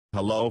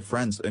Hello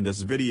friends, in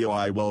this video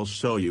I will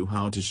show you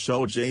how to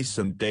show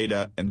JSON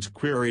data in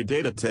Jquery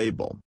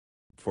Datatable.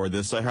 For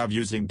this I have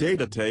using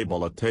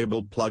Datatable, a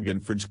table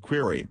plugin for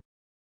Jquery.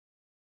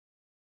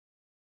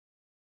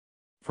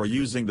 For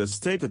using this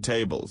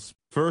Datatables,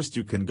 first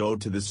you can go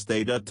to this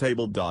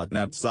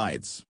datatable.net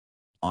sites.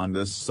 On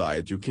this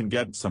site you can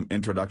get some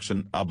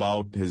introduction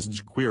about his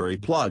Jquery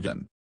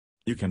plugin.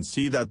 You can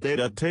see that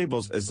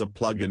Datatables is a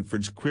plugin for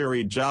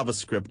Jquery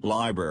JavaScript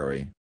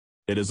library.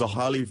 It is a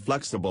highly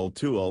flexible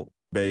tool,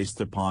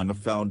 based upon the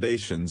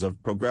foundations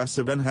of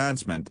progressive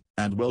enhancement,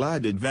 and will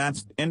add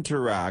advanced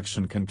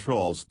interaction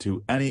controls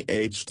to any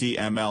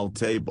HTML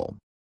table.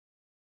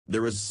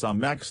 There is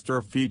some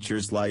extra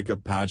features like a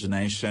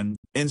pagination,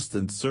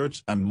 instant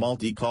search and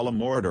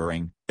multi-column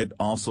ordering. It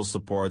also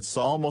supports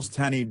almost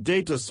any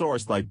data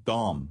source like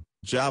DOM,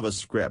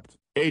 JavaScript,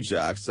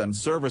 Ajax and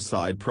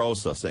server-side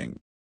processing.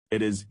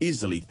 It is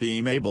easily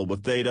themeable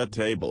with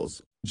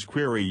Datatables,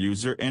 Jquery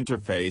user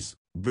interface,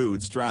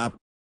 Bootstrap.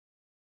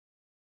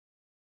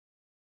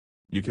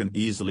 You can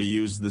easily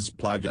use this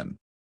plugin.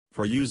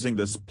 For using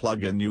this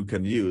plugin you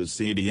can use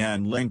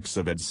CDN links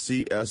of its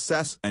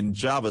CSS and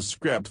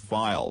JavaScript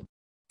file.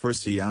 For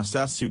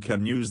CSS you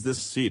can use this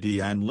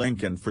CDN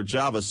link, and for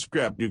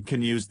JavaScript you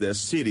can use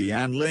this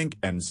CDN link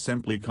and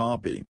simply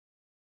copy.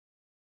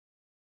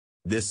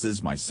 This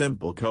is my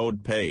simple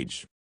code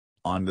page.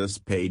 On this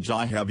page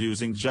I have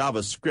using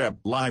JavaScript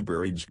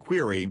library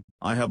Jquery.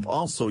 I have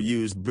also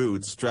used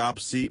Bootstrap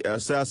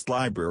CSS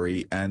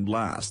library, and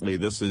lastly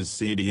this is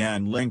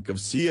CDN link of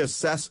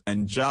CSS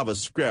and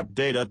JavaScript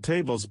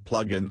Datatables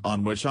plugin,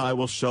 on which I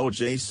will show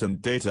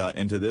JSON data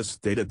into this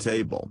data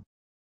table.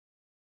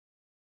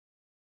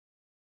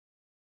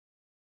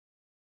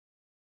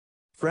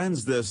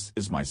 Friends, this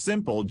is my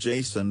simple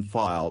JSON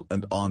file,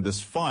 and on this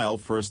file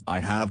first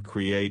I have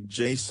create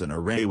JSON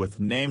array with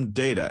named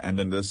data, and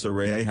in this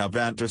array I have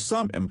enter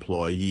some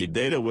employee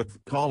data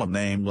with column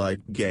name like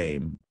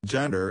game,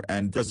 gender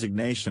and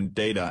designation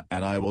data,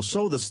 and I will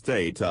show this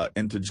data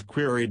into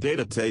Jquery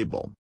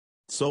Datatable.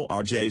 So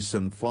our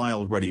JSON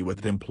file ready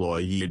with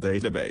employee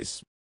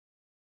database.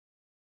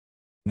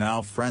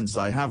 Now friends,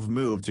 I have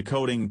moved to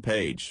coding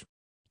page.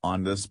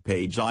 On this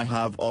page I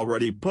have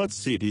already put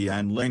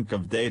CDN link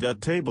of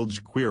Datatable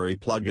Jquery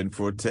plugin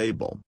for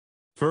table.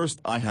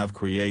 First I have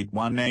create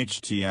one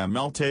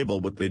HTML table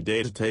with the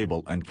data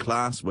table and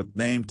class with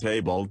name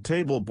table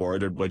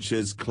bordered, which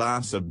is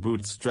class of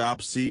Bootstrap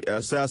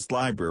CSS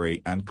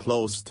library, and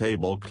close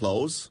table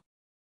close.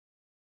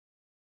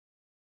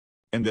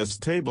 In this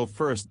table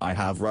first I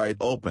have write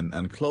open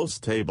and close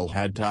table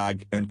head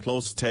tag and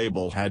close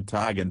table head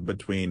tag, and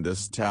between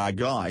this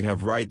tag I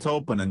have write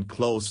open and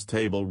close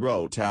table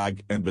row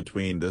tag, and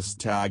between this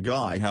tag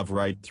I have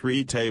write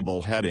three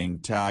table heading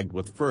tag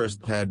with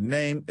first head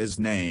name is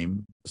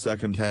name,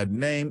 second head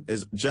name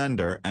is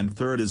gender, and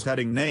third is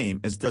heading name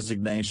is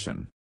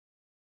designation.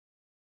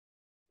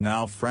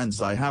 Now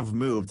friends, I have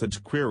moved to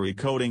Jquery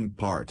coding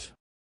part.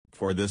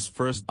 For this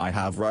first I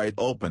have write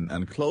open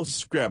and close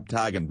script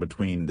tag, and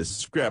between this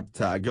script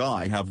tag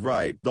I have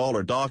write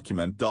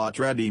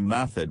 $document.ready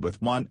method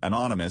with one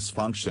anonymous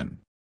function.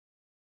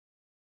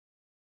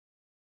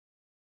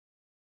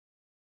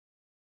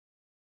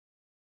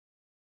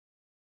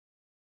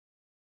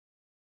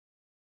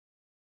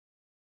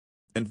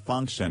 In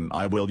function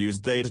I will use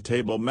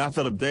datatable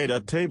method of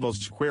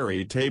Datatables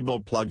Jquery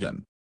table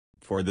plugin.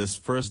 For this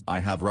first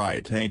I have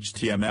write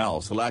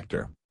HTML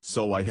selector.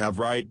 So I have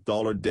write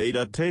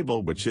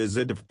 $datatable, which is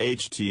it of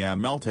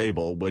HTML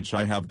table, which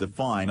I have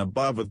defined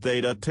above with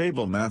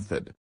datatable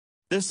method.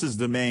 This is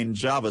the main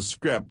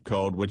JavaScript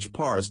code which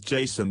parse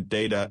JSON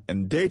data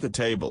in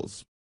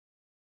Datatables.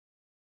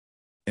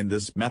 In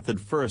this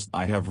method first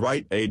I have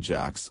write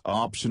Ajax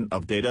option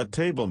of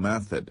datatable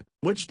method,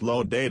 which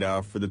load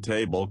data for the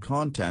table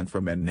content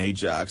from an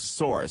Ajax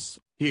source.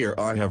 Here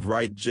I have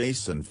write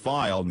JSON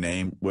file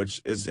name,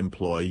 which is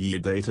employee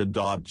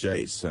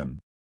data.json.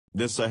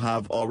 This I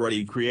have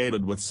already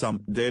created with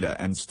some data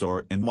and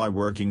store in my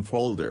working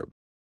folder.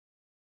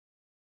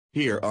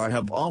 Here I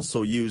have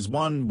also used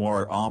one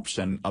more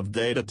option of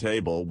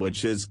datatable,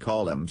 which is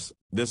columns.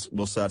 This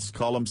will set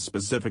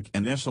column-specific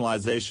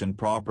initialization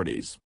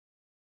properties.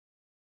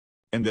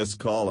 In this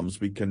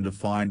columns we can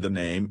define the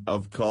name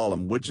of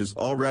column which is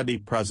already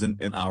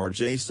present in our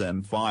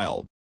JSON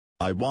file.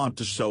 I want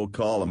to show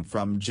column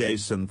from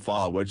JSON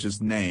file which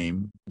is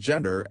name,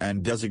 gender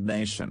and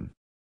designation.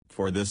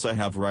 For this I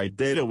have write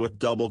data with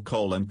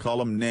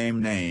column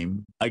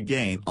name,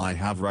 again I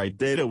have write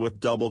data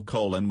with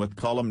with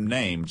column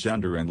name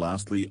gender, and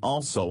lastly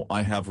also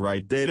I have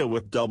write data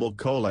with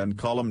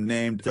column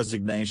name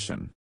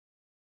designation.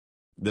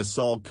 This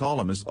all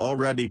column is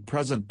already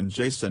present in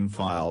JSON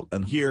file,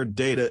 and here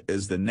data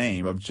is the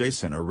name of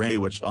JSON array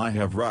which I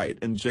have write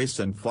in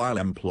JSON file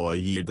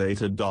employee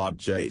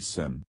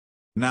data.json.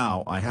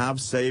 Now I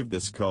have saved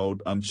this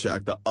code and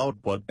check the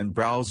output in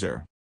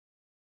browser.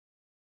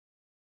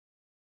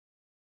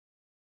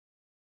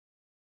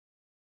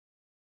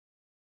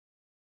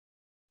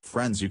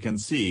 Friends, you can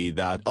see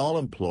that all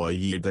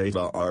employee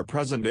data are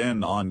present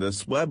on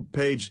this web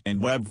page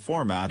in web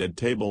formatted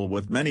table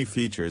with many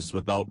features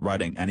without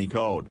writing any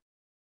code.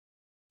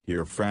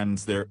 Here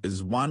friends, there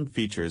is one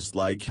features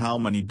like how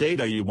many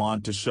data you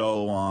want to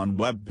show on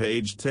web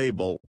page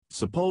table.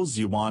 Suppose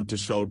you want to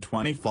show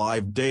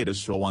 25 data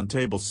show on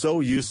table, so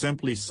you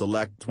simply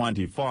select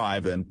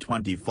 25 and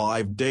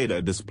 25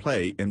 data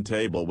display in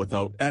table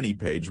without any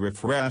page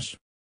refresh.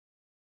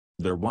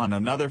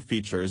 Another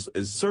features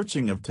is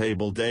searching of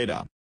table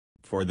data.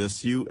 For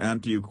this you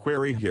enter your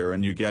query here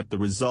and you get the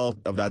result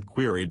of that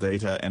query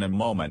data in a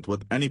moment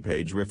with any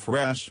page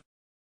refresh.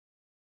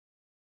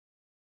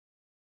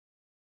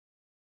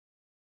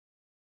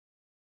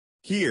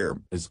 Here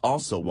is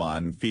also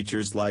one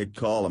features like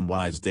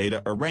column-wise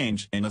data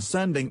arranged in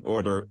ascending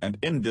order and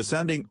in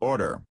descending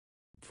order.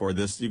 For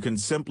this you can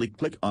simply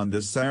click on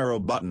this arrow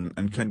button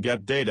and can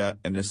get data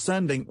in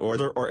ascending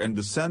order or in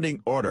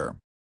descending order.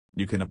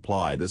 You can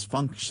apply this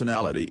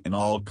functionality in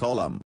all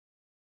columns.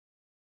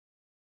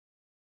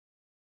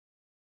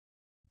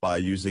 By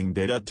using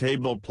Data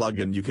Table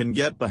plugin you can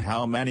get the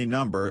how many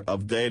number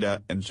of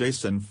data in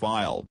JSON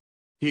file.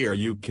 Here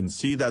you can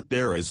see that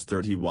there is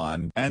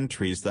 31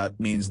 entries, that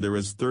means there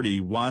is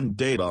 31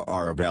 data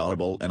are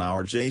available in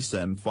our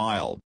JSON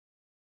file.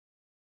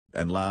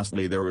 And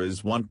lastly there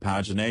is one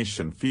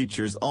pagination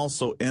features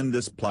also in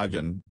this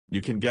plugin. You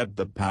can get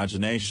the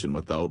pagination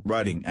without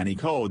writing any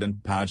code,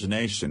 and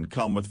pagination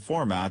come with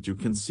format you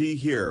can see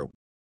here.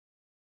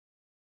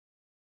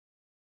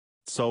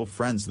 So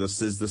friends,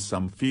 this is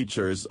some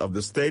features of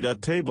this Data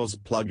Tables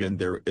plugin.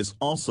 There is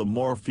also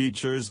more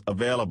features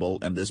available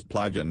in this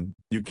plugin,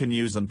 you can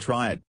use and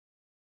try it.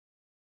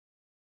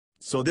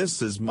 So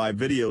this is my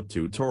video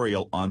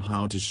tutorial on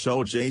how to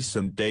show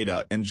JSON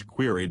data in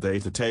Jquery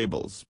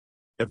Datatables.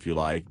 If you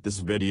like this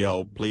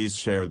video, please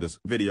share this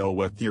video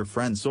with your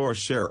friends or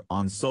share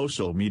on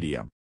social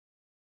media.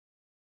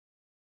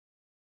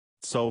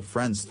 So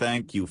friends,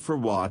 thank you for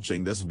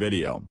watching this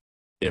video.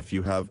 If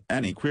you have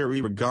any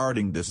query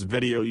regarding this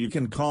video, you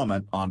can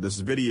comment on this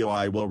video.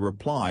 I will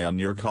reply on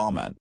your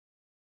comment.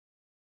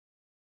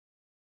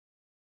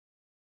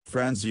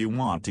 Friends, you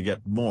want to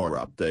get more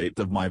update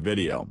of my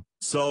video,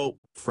 so,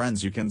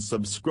 friends, you can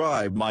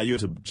subscribe my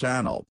YouTube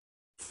channel.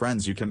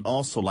 Friends, you can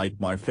also like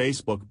my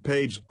Facebook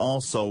page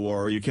also,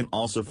 or you can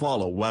also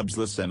follow Webs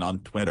Listen on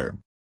Twitter.